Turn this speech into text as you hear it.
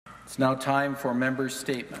It's now time for members'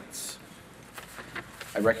 statements.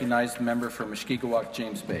 I recognize the member for Mushkegowuk,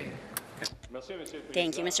 James Bay.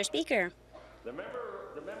 Thank you, Mr. Speaker. The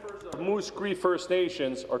members of Moose Cree First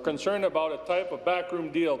Nations are concerned about a type of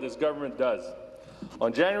backroom deal this government does.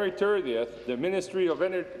 On January 30th, the Ministry of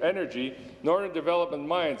Energy, Northern Development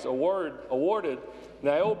Mines awarded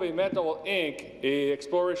Niobe Metal Inc. an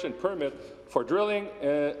exploration permit for drilling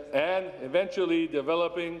and eventually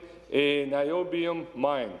developing a niobium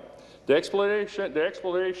mine. The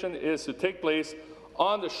exploration is to take place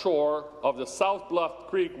on the shore of the South Bluff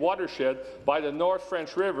Creek watershed by the North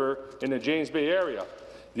French River in the James Bay area.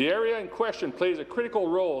 The area in question plays a critical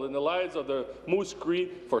role in the lives of the Moose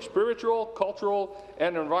Cree for spiritual, cultural,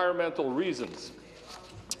 and environmental reasons.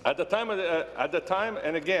 At the time,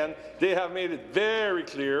 and again, they have made it very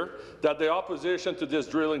clear that the opposition to this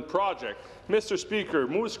drilling project. Mr. Speaker,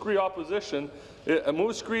 Moose Cree opposition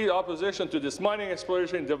to this mining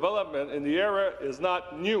exploration and development in the area is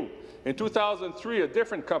not new. In 2003, a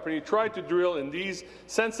different company tried to drill in these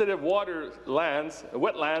sensitive wetlands,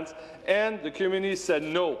 and the community said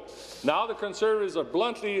no. Now the Conservatives are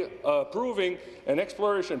bluntly approving an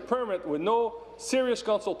exploration permit with no serious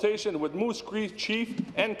consultation with Moose Cree Chief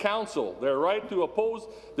and Council. Their right to oppose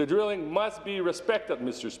the drilling must be respected,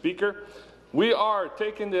 Mr. Speaker. We are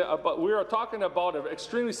talking about an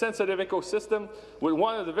extremely sensitive ecosystem with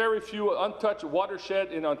one of the very few untouched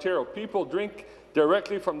watersheds in Ontario. People drink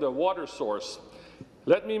directly from the water source.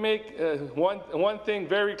 Let me make one thing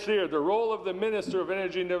very clear. The role of the Minister of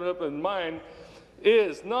Energy and Development and Mine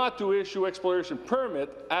is not to issue exploration permit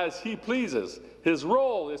as he pleases. His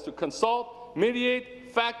role is to consult,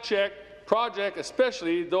 mediate, fact-check projects,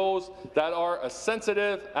 especially those that are as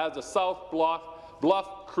sensitive as the South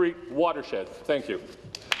Bluff Creek watershed. Thank you.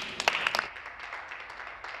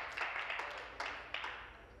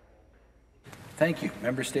 Thank you.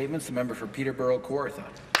 Member statements. The member for Peterborough-Kawartha.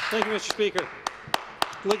 Thank you, Mr. Speaker.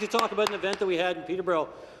 I'd like to talk about an event that we had in Peterborough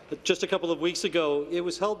just a couple of weeks ago. It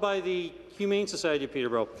was held by the Humane Society of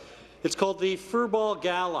Peterborough. It's called the Furball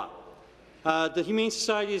Gala. The Humane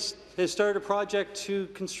Society has started a project to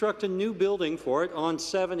construct a new building for it on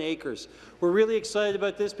 7 acres. We're really excited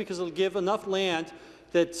about this because it'll give enough land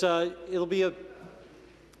that it'll be an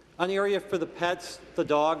area for the pets, the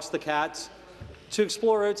dogs, the cats, to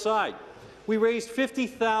explore outside. We raised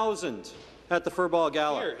 $50,000 at the Furball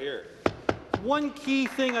Gala. Here, here. One key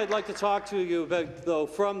thing I'd like to talk to you about, though,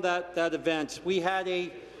 from that event, we had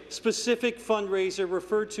a specific fundraiser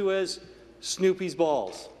referred to as Snoopy's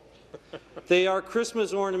Balls. They are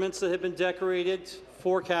Christmas ornaments that have been decorated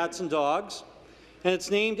for cats and dogs, and it's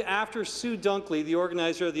named after Sue Dunkley, the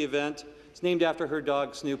organizer of the event. It's named after her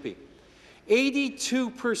dog, Snoopy.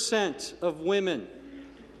 82% of women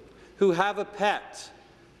who have a pet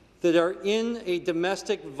that are in a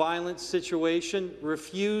domestic violence situation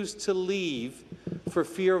refuse to leave for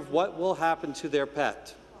fear of what will happen to their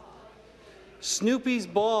pet. Snoopy's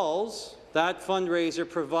Balls, that fundraiser,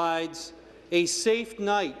 provides a safe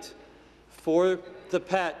night for the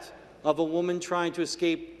pet of a woman trying to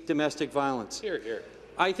escape domestic violence. Here, here.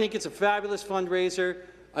 I think it's a fabulous fundraiser.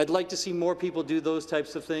 I'd like to see more people do those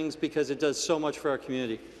types of things because it does so much for our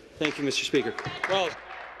community. Thank you, Mr. Speaker. Well,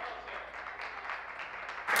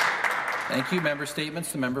 thank you. Member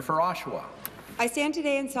statements. The member for Oshawa. I stand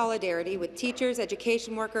today in solidarity with teachers,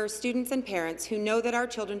 education workers, students and parents who know that our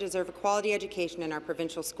children deserve a quality education in our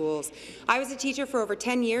provincial schools. I was a teacher for over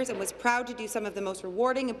 10 years and was proud to do some of the most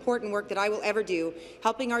rewarding, important work that I will ever do,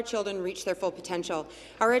 helping our children reach their full potential.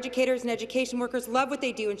 Our educators and education workers love what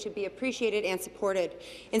they do and should be appreciated and supported.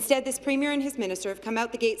 Instead, this Premier and his minister have come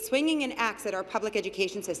out the gate swinging an axe at our public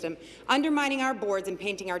education system, undermining our boards and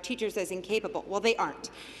painting our teachers as incapable. Well, they aren't.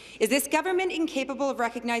 Is this government incapable of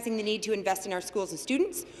recognizing the need to invest in our schools and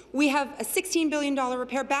students? We have a $16 billion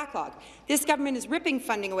repair backlog. This government is ripping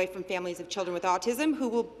funding away from families of children with autism who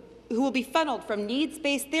will be funneled from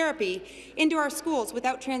needs-based therapy into our schools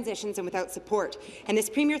without transitions and without support. And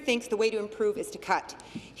this Premier thinks the way to improve is to cut.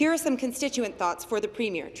 Here are some constituent thoughts for the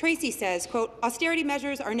Premier. Tracy says, quote, austerity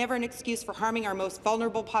measures are never an excuse for harming our most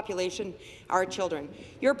vulnerable population, our children.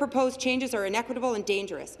 Your proposed changes are inequitable and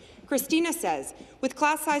dangerous. Christina says, with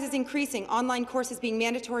class sizes increasing, online courses being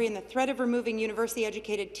mandatory, and the threat of removing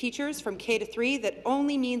university-educated teachers from K to 3, that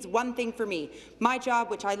only means one thing for me. My job,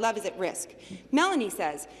 which I love, is at risk. Melanie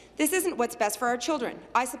says, this isn't what's best for our children.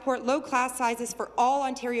 I support low class sizes for all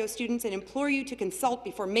Ontario students and implore you to consult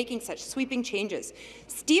before making such sweeping changes.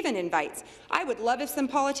 Stephen invites, I would love if some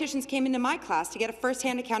politicians came into my class to get a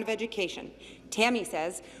first-hand account of education. Tammy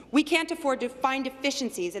says, we can't afford to find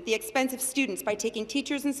efficiencies at the expense of students by taking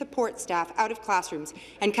teachers and support staff out of classrooms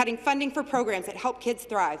and cutting funding for programs that help kids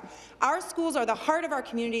thrive. Our schools are the heart of our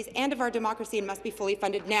communities and of our democracy and must be fully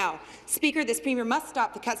funded now. Speaker, this Premier must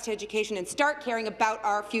stop the cuts to education and start caring about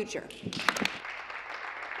our future.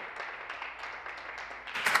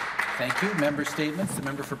 Thank you. Member statements. The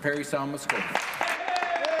member for Parry Sound Muskoka.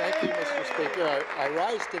 Thank you, Mr. Speaker. I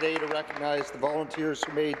rise today to recognize the volunteers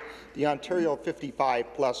who made the Ontario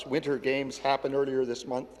 55+ Winter Games happen earlier this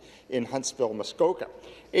month in Huntsville, Muskoka.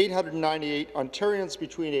 898 Ontarians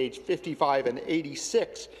between age 55 and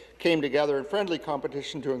 86 came together in friendly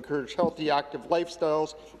competition to encourage healthy, active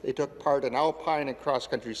lifestyles. They took part in alpine and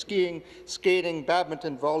cross-country skiing, skating,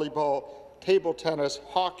 badminton, volleyball, table tennis,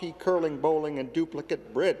 hockey, curling, bowling, and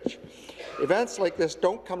duplicate bridge. Events like this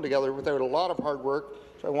don't come together without a lot of hard work,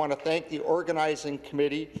 so I want to thank the organizing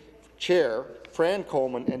committee chair, Fran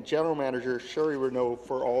Coleman, and general manager Sherry Renault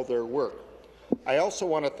for all their work. I also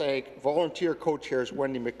want to thank volunteer co-chairs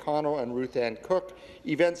Wendy McConnell and Ruth Ann Cook,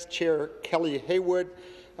 events chair Kelly Haywood,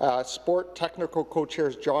 sport technical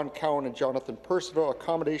co-chairs John Cowan and Jonathan Percival,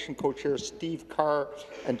 accommodation co-chairs Steve Carr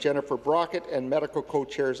and Jennifer Brockett, and medical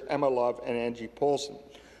co-chairs Emma Love and Angie Polson.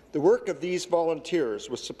 The work of these volunteers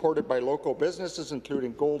was supported by local businesses,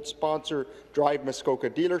 including gold sponsor Drive Muskoka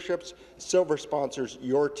Dealerships, silver sponsors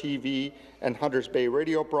Your TV and Hunters Bay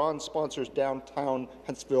Radio, bronze sponsors Downtown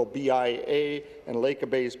Huntsville BIA and Lake of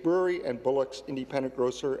Bays Brewery and Bullock's Independent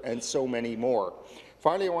Grocer, and so many more.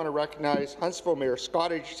 Finally, I want to recognize Huntsville Mayor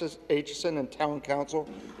Scott Aitchison and Town Council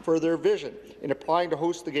for their vision in applying to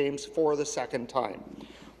host the Games for the second time.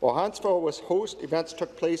 While Huntsville was host, events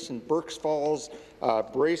took place in Burkes Falls,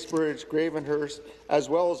 Bracebridge, Gravenhurst, as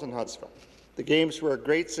well as in Huntsville. The Games were a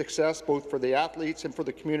great success both for the athletes and for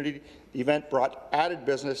the community. The event brought added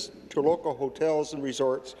business to local hotels and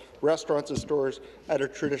resorts, restaurants and stores at a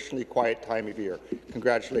traditionally quiet time of year.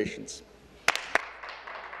 Congratulations.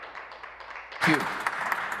 Thank you.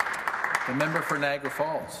 The member for Niagara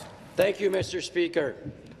Falls. Thank you, Mr. Speaker.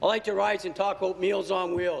 I'd like to rise and talk about Meals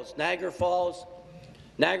on Wheels, Niagara Falls,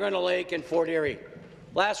 Niagara-on-the-Lake, and Fort Erie.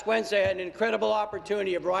 Last Wednesday, I had an incredible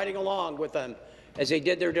opportunity of riding along with them as they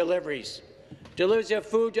did their deliveries. Deliveries of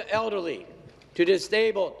food to elderly, to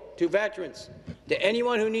disabled, to veterans, to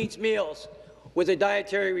anyone who needs meals with a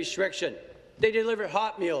dietary restriction. They deliver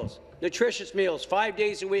hot meals, nutritious meals 5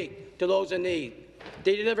 days a week to those in need.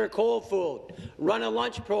 They deliver cold food, run a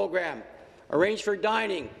lunch program, arrange for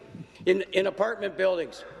dining in apartment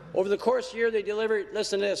buildings. Over the course of the year, they delivered,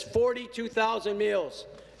 listen to this, 42,000 meals.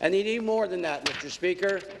 And they need more than that, Mr.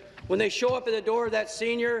 Speaker. When they show up at the door of that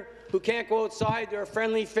senior who can't go outside, they're a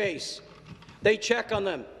friendly face. They check on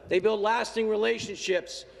them. They build lasting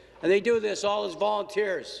relationships. And they do this all as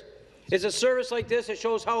volunteers. It's a service like this that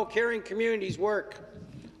shows how caring communities work.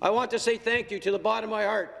 I want to say thank you to the bottom of my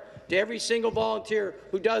heart to every single volunteer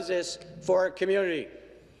who does this for our community.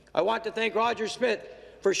 I want to thank Roger Smith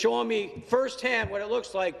for showing me firsthand what it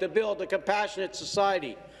looks like to build a compassionate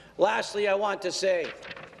society. Lastly, I want to say,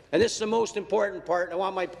 and this is the most important part, and I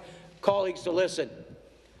want my colleagues to listen,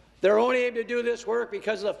 they're only able to do this work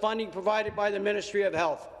because of the funding provided by the Ministry of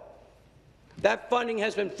Health. That funding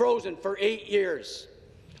has been frozen for 8 years.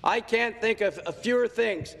 I can't think of fewer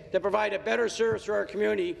things that provide a better service for our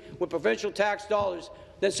community with provincial tax dollars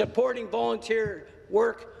than supporting volunteer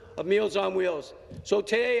work of Meals on Wheels. So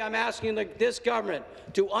today I'm asking this government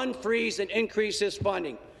to unfreeze and increase this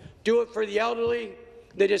funding. Do it for the elderly,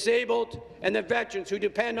 the disabled, and the veterans who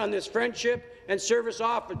depend on this friendship and service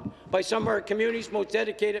offered by some of our community's most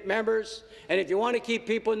dedicated members. And if you want to keep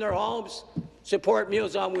people in their homes, support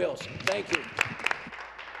Meals on Wheels. Thank you.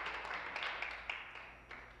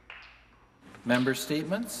 Member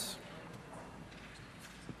statements.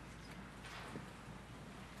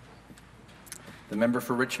 The member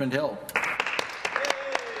for Richmond Hill.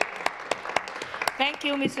 Thank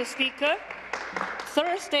you, Mr. Speaker.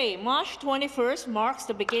 Thursday, March 21st, marks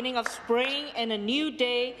the beginning of spring and a new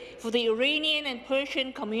day for the Iranian and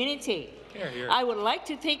Persian community. I would like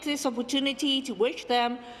to take this opportunity to wish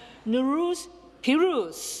them Nowruz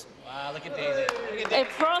Piruz, Wow, look at Daisy. a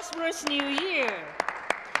prosperous new year.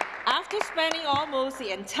 After spending almost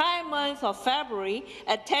the entire month of February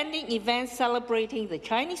attending events celebrating the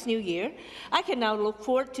Chinese New Year, I can now look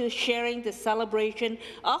forward to sharing the celebration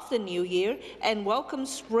of the New Year and welcome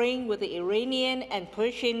spring with the Iranian and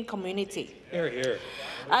Persian community. Hear, hear.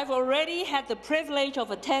 I've already had the privilege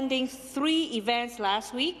of attending 3 events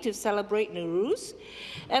last week to celebrate Nowruz,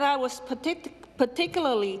 and I was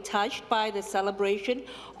particularly touched by the celebration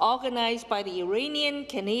organized by the Iranian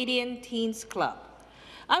Canadian Teens Club.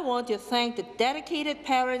 I want to thank the dedicated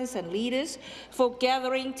parents and leaders for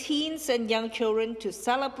gathering teens and young children to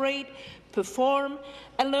celebrate, perform,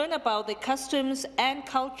 and learn about the customs and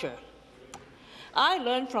culture. I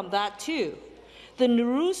learned from that too. The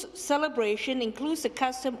Nowruz celebration includes the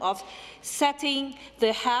custom of setting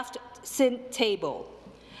the half-cent table.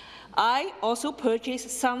 I also purchased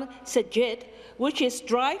some sajid, which is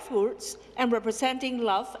dry fruits and representing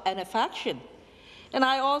love and affection. And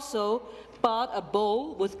I also bought a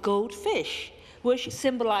bowl with goldfish, which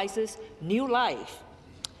symbolizes new life.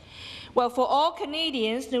 Well, for all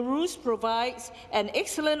Canadians, Nowruz provides an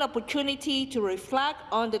excellent opportunity to reflect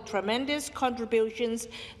on the tremendous contributions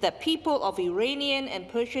that people of Iranian and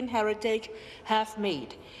Persian heritage have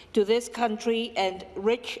made to this country and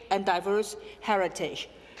rich and diverse heritage.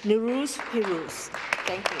 Nowruz Piruz.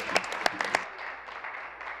 Thank you.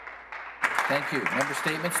 Thank you. Member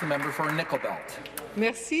statements. The member for Nickel Belt.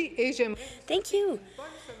 Merci et j'aimerais. Thank you.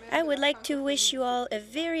 I would like to wish you all a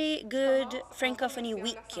very good Francophonie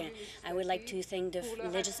week. I would like to thank the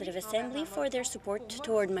Legislative Assembly for their support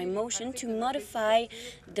toward my motion to modify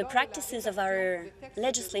the practices of our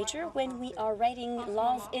legislature when we are writing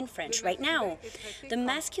laws in French. Right now, the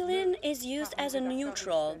masculine is used as a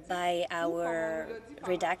neutral by our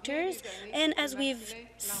redactors, and as we've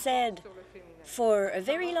said for a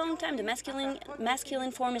very long time, the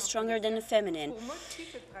masculine form is stronger than the feminine.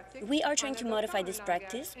 We are trying to modify this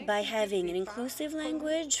practice by having an inclusive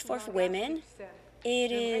language for women.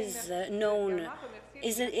 It is known.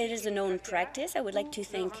 It is a known practice. I would like to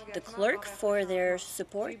thank the clerk for their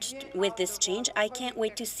support with this change. I can't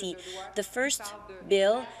wait to see the first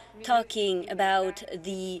bill talking about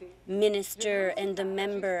the minister and the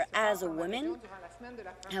member as a woman.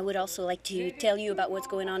 I would also like to tell you about what's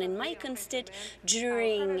going on in my constit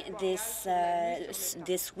during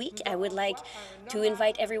this week. I would like to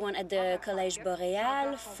invite everyone at the Collège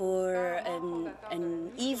Boréal for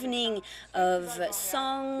an evening of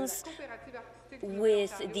songs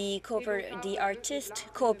with the Artist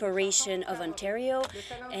Corporation of Ontario,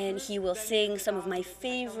 and he will sing some of my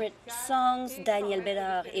favorite songs. Daniel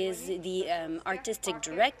Bédard is the artistic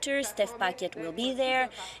director. Steph Paquette will be there.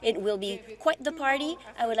 It will be quite the party.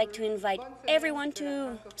 I would like to invite everyone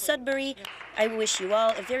to Sudbury. I wish you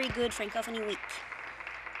all a very good Francophonie week.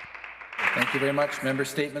 Thank you very much. Member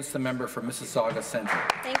statements. The member for Mississauga Centre.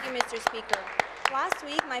 Thank you, Mr. Speaker. Last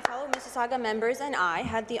week, my fellow Mississauga members and I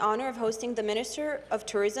had the honour of hosting the Minister of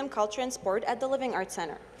Tourism, Culture and Sport at the Living Arts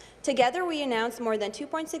Centre. Together, we announced more than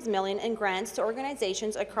 $2.6 million in grants to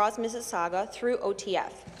organizations across Mississauga through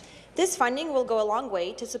OTF. This funding will go a long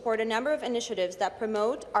way to support a number of initiatives that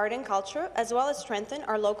promote art and culture, as well as strengthen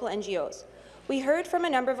our local NGOs. We heard from a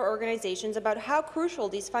number of organizations about how crucial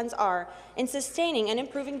these funds are in sustaining and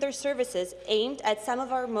improving their services aimed at some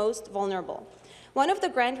of our most vulnerable. One of the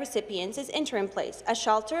grant recipients is Interim Place, a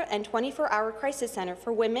shelter and 24-hour crisis center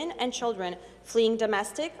for women and children fleeing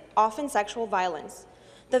domestic, often sexual violence.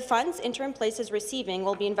 The funds Interim Place is receiving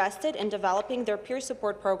will be invested in developing their peer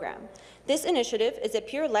support program. This initiative is a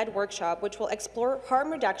peer-led workshop which will explore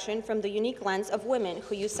harm reduction from the unique lens of women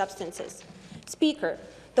who use substances. Speaker,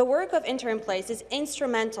 the work of Interim Place is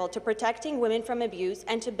instrumental to protecting women from abuse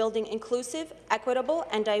and to building inclusive, equitable,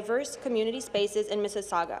 and diverse community spaces in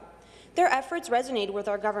Mississauga. Their efforts resonate with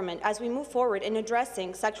our government as we move forward in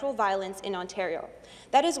addressing sexual violence in Ontario.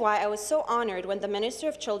 That is why I was so honoured when the Minister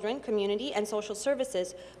of Children, Community and Social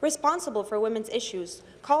Services, responsible for women's issues,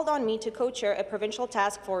 called on me to co-chair a provincial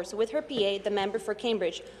task force with her PA, the member for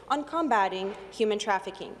Cambridge, on combating human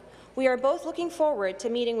trafficking. We are both looking forward to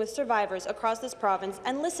meeting with survivors across this province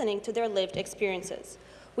and listening to their lived experiences.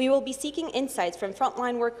 We will be seeking insights from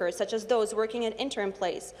frontline workers such as those working at Interim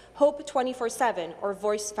Place, Hope 24/7 or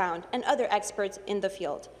Voice Found, and other experts in the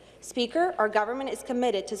field. Speaker, our government is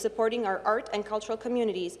committed to supporting our art and cultural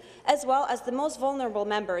communities, as well as the most vulnerable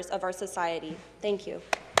members of our society. Thank you.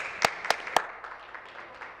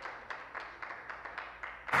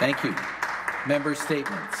 Thank you. Member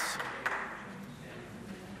statements.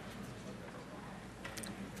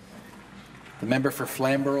 The member for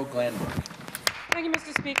Flamborough-Glanbrook. Thank you,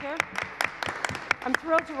 Mr. Speaker. I'm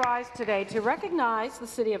thrilled to rise today to recognize the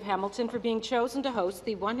City of Hamilton for being chosen to host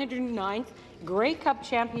the 109th Grey Cup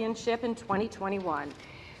Championship in 2021.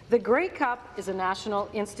 The Grey Cup is a national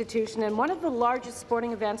institution and one of the largest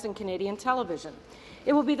sporting events in Canadian television.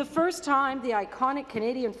 It will be the first time the iconic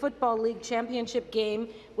Canadian Football League Championship game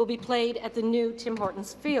will be played at the new Tim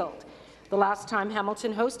Hortons Field. The last time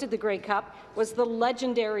Hamilton hosted the Grey Cup was the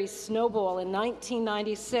legendary Snow Bowl in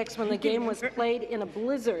 1996 when the game was played in a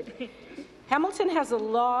blizzard. Hamilton has a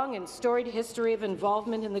long and storied history of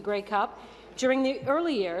involvement in the Grey Cup, During the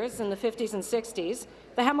early years, in the 50s and 60s,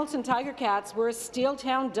 the Hamilton Tiger Cats were a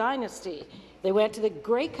Steeltown dynasty. They went to the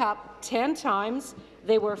Grey Cup 10 times.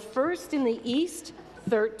 They were first in the East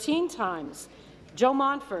 13 times. Joe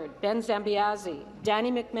Montford, Ben Zambiazzi,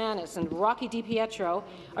 Danny McManus, and Rocky DiPietro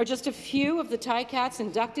are just a few of the Ticats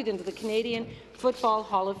inducted into the Canadian Football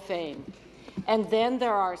Hall of Fame. And then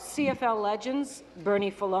there are CFL legends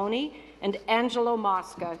Bernie Filoni and Angelo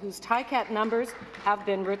Mosca, whose Ticat numbers have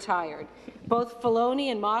been retired. Both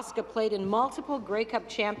Filoni and Mosca played in multiple Grey Cup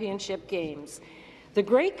championship games. The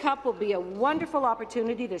Grey Cup will be a wonderful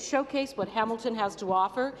opportunity to showcase what Hamilton has to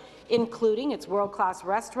offer, including its world-class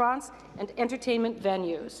restaurants and entertainment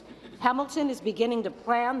venues. Hamilton is beginning to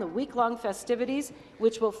plan the week-long festivities,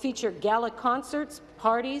 which will feature gala concerts,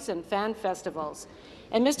 parties, and fan festivals.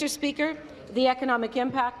 And, Mr. Speaker, the economic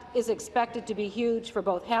impact is expected to be huge for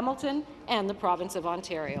both Hamilton and the province of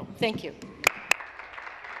Ontario. Thank you.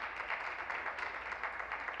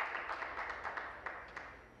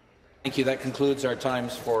 Thank you. That concludes our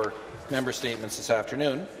times for member statements this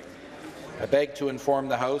afternoon. I beg to inform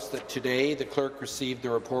the House that today the clerk received the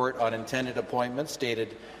report on intended appointments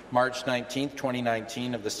dated March 19,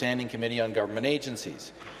 2019 of the Standing Committee on Government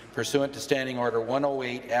Agencies. Pursuant to Standing Order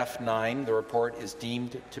 108F9, the report is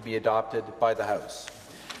deemed to be adopted by the House.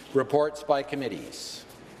 Reports by committees.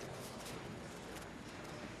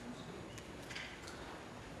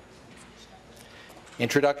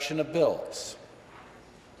 Introduction of bills.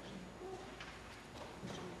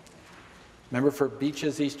 Member for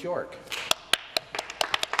Beaches East York.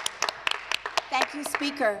 Thank you,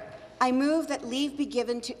 Speaker. I move that leave be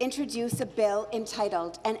given to introduce a bill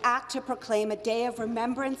entitled An Act to Proclaim a Day of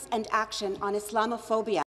Remembrance and Action on Islamophobia